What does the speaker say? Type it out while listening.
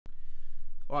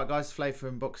Alright guys, Flav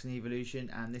from Boxing Evolution,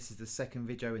 and this is the second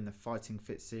video in the Fighting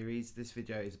Fit series. This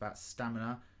video is about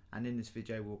stamina, and in this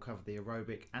video we'll cover the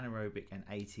aerobic, anaerobic and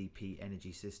ATP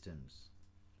energy systems.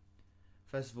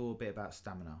 First of all, a bit about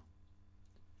stamina.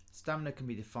 Stamina can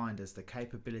be defined as the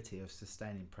capability of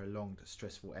sustaining prolonged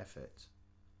stressful effort.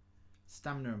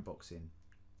 Stamina in boxing.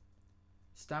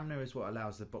 Stamina is what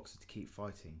allows the boxer to keep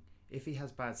fighting. If he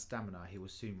has bad stamina, he will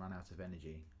soon run out of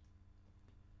energy.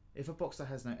 If a boxer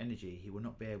has no energy, he will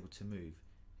not be able to move.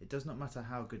 It does not matter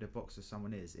how good a boxer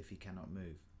someone is if he cannot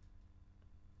move.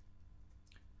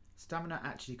 Stamina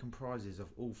actually comprises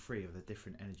of all three of the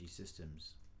different energy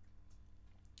systems.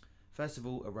 First of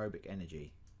all, aerobic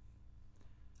energy.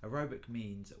 Aerobic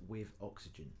means with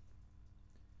oxygen.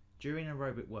 During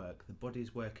aerobic work, the body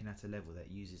is working at a level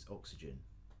that uses oxygen.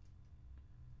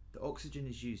 The oxygen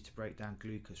is used to break down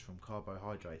glucose from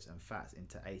carbohydrates and fats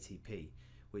into ATP,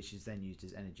 which is then used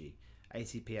as energy.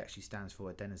 ATP actually stands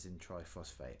for adenosine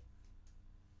triphosphate.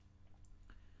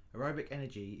 Aerobic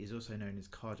energy is also known as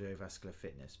cardiovascular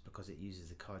fitness because it uses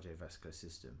the cardiovascular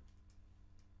system.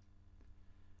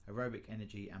 Aerobic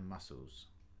energy and muscles.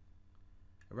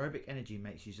 Aerobic energy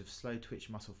makes use of slow twitch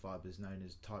muscle fibers known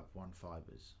as type 1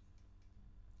 fibers.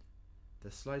 The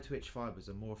slow twitch fibers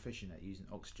are more efficient at using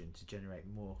oxygen to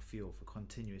generate more fuel for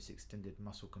continuous extended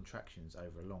muscle contractions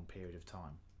over a long period of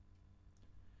time.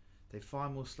 They fire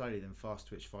more slowly than fast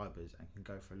twitch fibers and can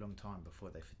go for a long time before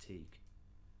they fatigue.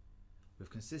 With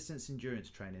consistent endurance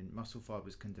training, muscle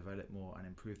fibers can develop more and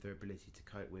improve their ability to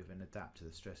cope with and adapt to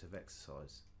the stress of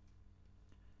exercise.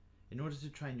 In order to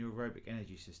train your aerobic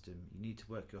energy system, you need to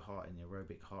work your heart in the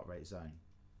aerobic heart rate zone.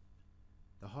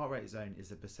 The heart rate zone is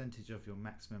the percentage of your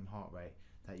maximum heart rate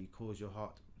that you cause your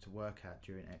heart to work at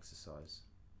during exercise.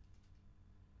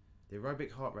 The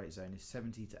aerobic heart rate zone is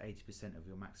 70 to 80% of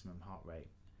your maximum heart rate.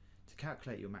 To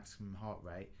calculate your maximum heart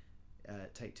rate,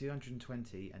 take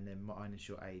 220 and then minus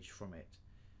your age from it.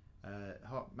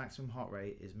 Maximum heart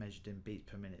rate is measured in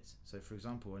beats per minute. So for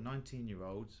example, a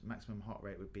 19-year-old's maximum heart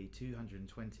rate would be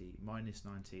 220 minus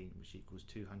 19, which equals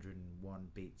 201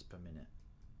 beats per minute.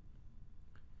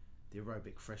 The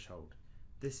aerobic threshold.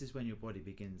 This is when your body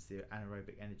begins the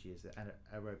anaerobic energy as the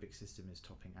aerobic system is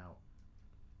topping out.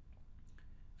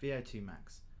 VO2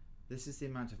 max. This is the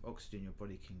amount of oxygen your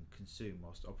body can consume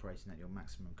whilst operating at your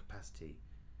maximum capacity.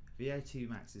 VO2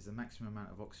 max is the maximum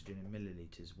amount of oxygen in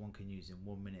millilitres one can use in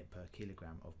 1 minute per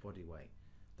kilogram of body weight.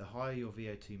 The higher your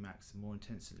VO2 max, the more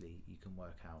intensely you can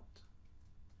work out.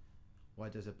 Why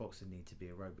does a boxer need to be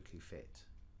aerobically fit?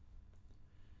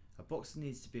 A boxer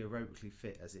needs to be aerobically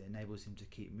fit as it enables him to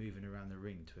keep moving around the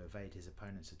ring to evade his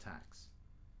opponent's attacks.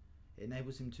 It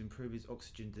enables him to improve his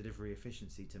oxygen delivery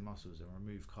efficiency to muscles and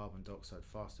remove carbon dioxide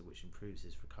faster, which improves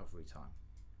his recovery time.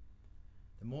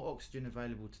 The more oxygen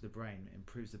available to the brain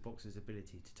improves the boxer's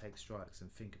ability to take strikes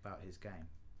and think about his game.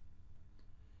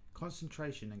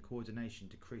 Concentration and coordination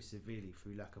decrease severely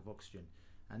through lack of oxygen,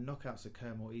 and knockouts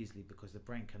occur more easily because the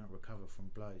brain cannot recover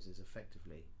from blows as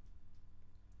effectively.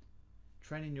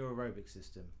 Training your aerobic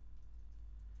system.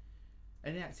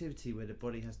 Any activity where the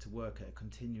body has to work at a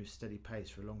continuous steady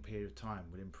pace for a long period of time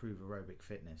will improve aerobic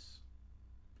fitness.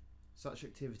 Such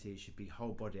activities should be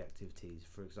whole body activities,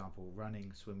 for example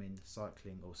running, swimming,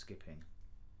 cycling or skipping.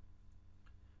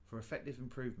 For effective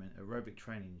improvement, aerobic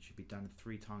training should be done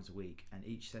 3 times a week and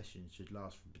each session should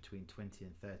last for between 20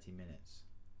 and 30 minutes.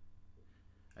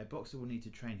 A boxer will need to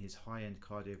train his high-end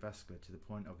cardiovascular to the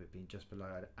point of it being just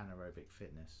below anaerobic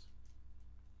fitness.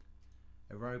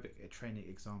 Aerobic training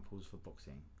examples for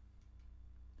boxing.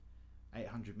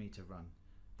 800 meter run.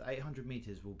 The 800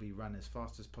 meters will be run as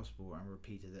fast as possible and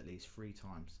repeated at least 3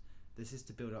 times. This is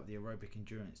to build up the aerobic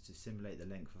endurance to simulate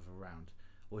the length of a round.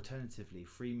 Alternatively,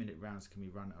 3-minute rounds can be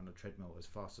run on a treadmill as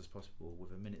fast as possible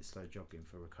with a minute slow jogging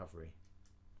for recovery.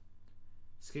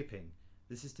 Skipping.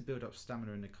 This is to build up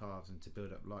stamina in the calves and to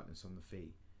build up lightness on the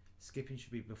feet. Skipping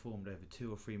should be performed over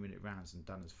 2 or 3 minute rounds and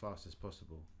done as fast as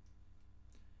possible.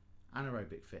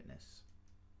 Anaerobic fitness.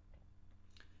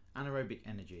 Anaerobic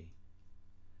energy.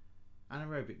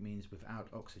 Anaerobic means without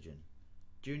oxygen.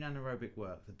 During anaerobic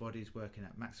work, the body is working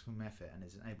at maximum effort and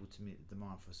is unable to meet the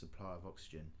demand for a supply of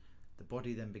oxygen. The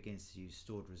body then begins to use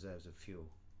stored reserves of fuel.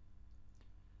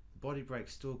 The body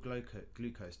breaks stored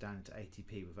glucose down into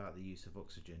ATP without the use of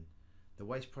oxygen. The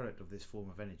waste product of this form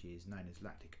of energy is known as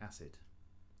lactic acid.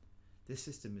 This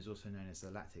system is also known as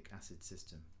the lactic acid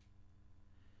system.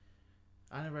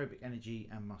 Anaerobic energy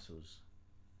and muscles.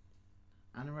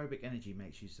 Anaerobic energy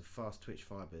makes use of fast twitch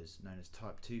fibers known as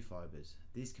type 2 fibers.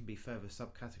 These can be further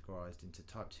subcategorized into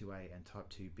type 2A and type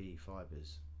 2B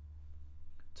fibers.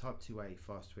 Type 2A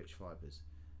fast twitch fibers.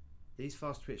 These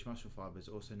fast twitch muscle fibres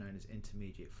are also known as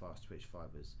intermediate fast twitch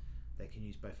fibres. They can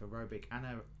use both aerobic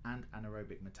and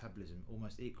anaerobic metabolism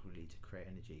almost equally to create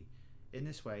energy. In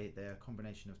this way, they are a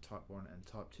combination of type 1 and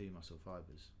type 2 muscle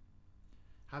fibres.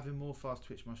 Having more fast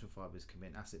twitch muscle fibres can be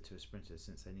an asset to a sprinter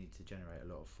since they need to generate a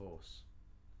lot of force.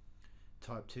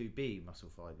 Type 2B muscle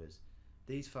fibres.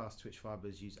 These fast twitch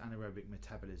fibres use anaerobic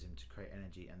metabolism to create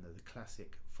energy and are the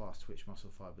classic fast twitch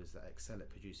muscle fibres that excel at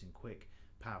producing quick,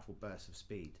 powerful bursts of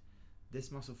speed.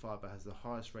 This muscle fibre has the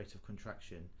highest rate of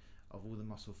contraction of all the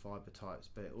muscle fibre types,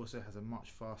 but it also has a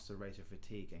much faster rate of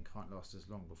fatigue and can't last as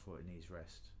long before it needs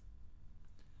rest.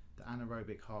 The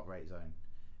anaerobic heart rate zone.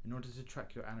 In order to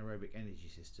track your anaerobic energy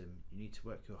system, you need to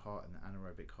work your heart in the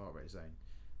anaerobic heart rate zone.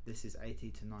 This is 80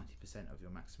 to 90% of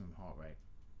your maximum heart rate.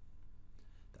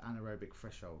 The anaerobic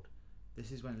threshold.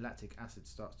 This is when lactic acid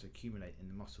starts to accumulate in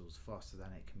the muscles faster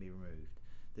than it can be removed.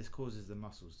 This causes the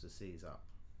muscles to seize up.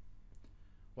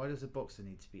 Why does a boxer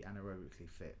need to be anaerobically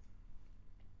fit?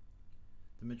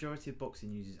 The majority of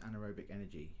boxing uses anaerobic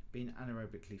energy. Being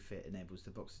anaerobically fit enables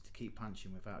the boxer to keep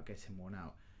punching without getting worn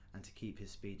out and to keep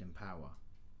his speed and power.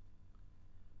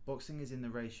 Boxing is in the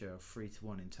ratio of 3 to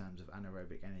 1 in terms of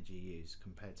anaerobic energy used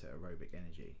compared to aerobic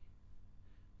energy.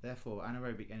 Therefore,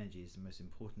 anaerobic energy is the most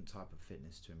important type of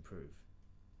fitness to improve.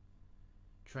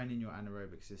 Training your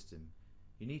anaerobic system.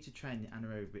 You need to train the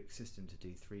anaerobic system to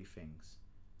do 3 things: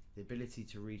 the ability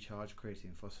to recharge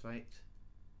creatine phosphate,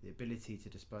 the ability to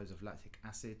dispose of lactic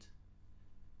acid,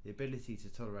 the ability to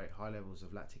tolerate high levels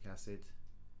of lactic acid.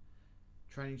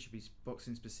 Training should be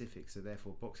boxing specific, so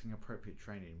therefore boxing appropriate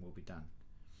training will be done.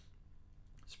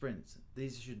 Sprints.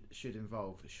 These should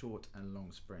involve short and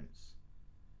long sprints.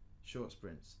 Short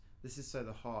sprints. This is so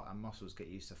the heart and muscles get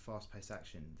used to fast-paced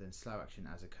action, then slow action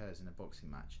as occurs in a boxing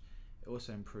match. It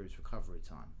also improves recovery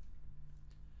time.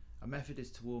 A method is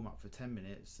to warm up for 10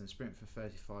 minutes, then sprint for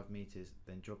 35 metres,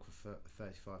 then jog for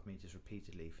 35 metres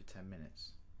repeatedly for 10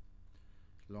 minutes.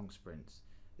 Long sprints.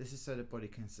 This is so the body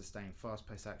can sustain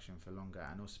fast-paced action for longer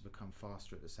and also become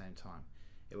faster at the same time.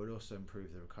 It will also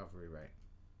improve the recovery rate.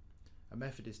 A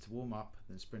method is to warm up,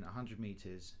 then sprint 100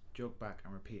 metres, jog back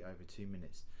and repeat over 2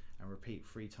 minutes, and repeat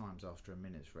 3 times after a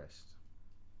minute's rest.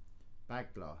 Bag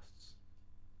blasts.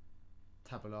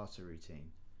 Tabulata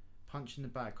routine. Punch in the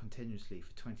bag continuously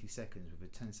for 20 seconds with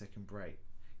a 10-second break,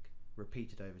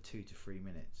 repeated over 2 to 3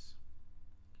 minutes.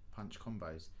 Punch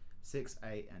combos. 6,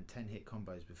 8 and 10 hit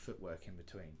combos with footwork in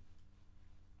between.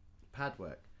 Pad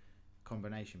work.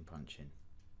 Combination punching.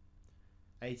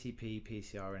 ATP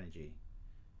PCR energy.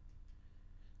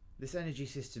 This energy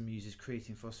system uses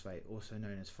creatine phosphate, also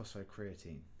known as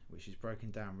phosphocreatine, which is broken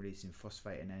down releasing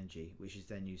phosphate and energy, which is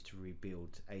then used to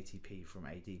rebuild ATP from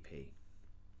ADP.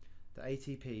 The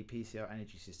ATP PCR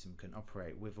energy system can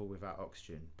operate with or without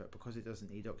oxygen, but because it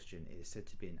doesn't need oxygen, it is said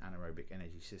to be an anaerobic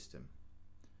energy system.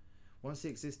 Once the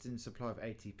existing supply of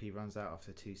ATP runs out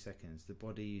after 2 seconds, the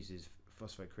body uses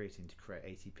phosphocreatine to create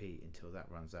ATP until that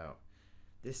runs out.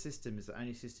 This system is the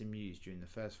only system used during the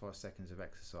first 5 seconds of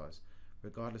exercise.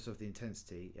 Regardless of the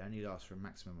intensity, it only lasts for a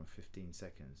maximum of 15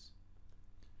 seconds.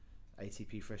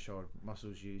 ATP threshold,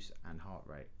 muscles use and heart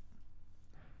rate.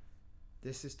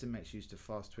 This system makes use of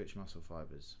fast twitch muscle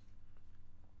fibres.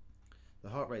 The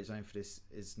heart rate zone for this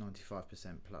is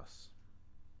 95% plus.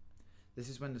 This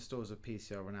is when the stores of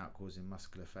PCR run out, causing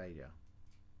muscular failure.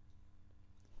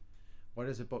 Why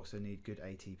does a boxer need good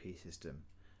ATP system?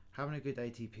 Having a good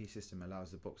ATP system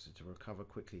allows the boxer to recover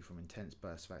quickly from intense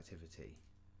bursts of activity.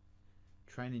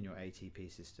 Training your ATP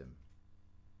system.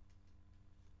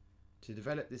 To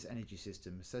develop this energy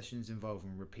system, sessions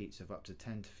involving repeats of up to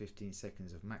 10 to 15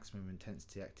 seconds of maximum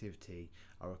intensity activity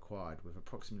are required, with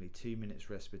approximately 2 minutes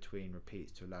rest between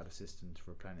repeats to allow the system to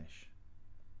replenish.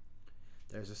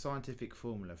 There is a scientific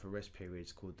formula for rest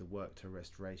periods called the work to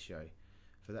rest ratio.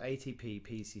 For the ATP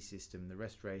PC system, the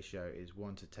rest ratio is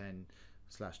 1 to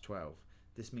 10/12.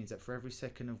 This means that for every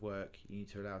second of work, you need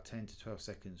to allow 10 to 12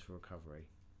 seconds for recovery.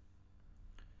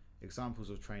 Examples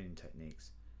of training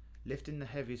techniques. Lifting the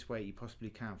heaviest weight you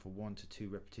possibly can for 1 to 2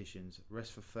 repetitions,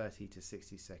 rest for 30 to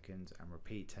 60 seconds and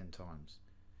repeat 10 times.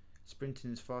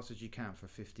 Sprinting as fast as you can for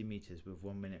 50 metres with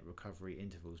 1 minute recovery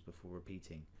intervals before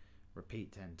repeating.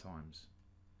 Repeat 10 times.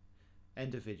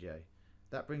 End of video.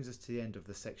 That brings us to the end of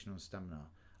the section on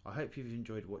stamina. I hope you've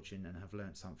enjoyed watching and have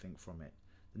learnt something from it.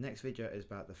 The next video is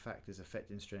about the factors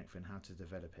affecting strength and how to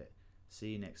develop it.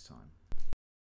 See you next time.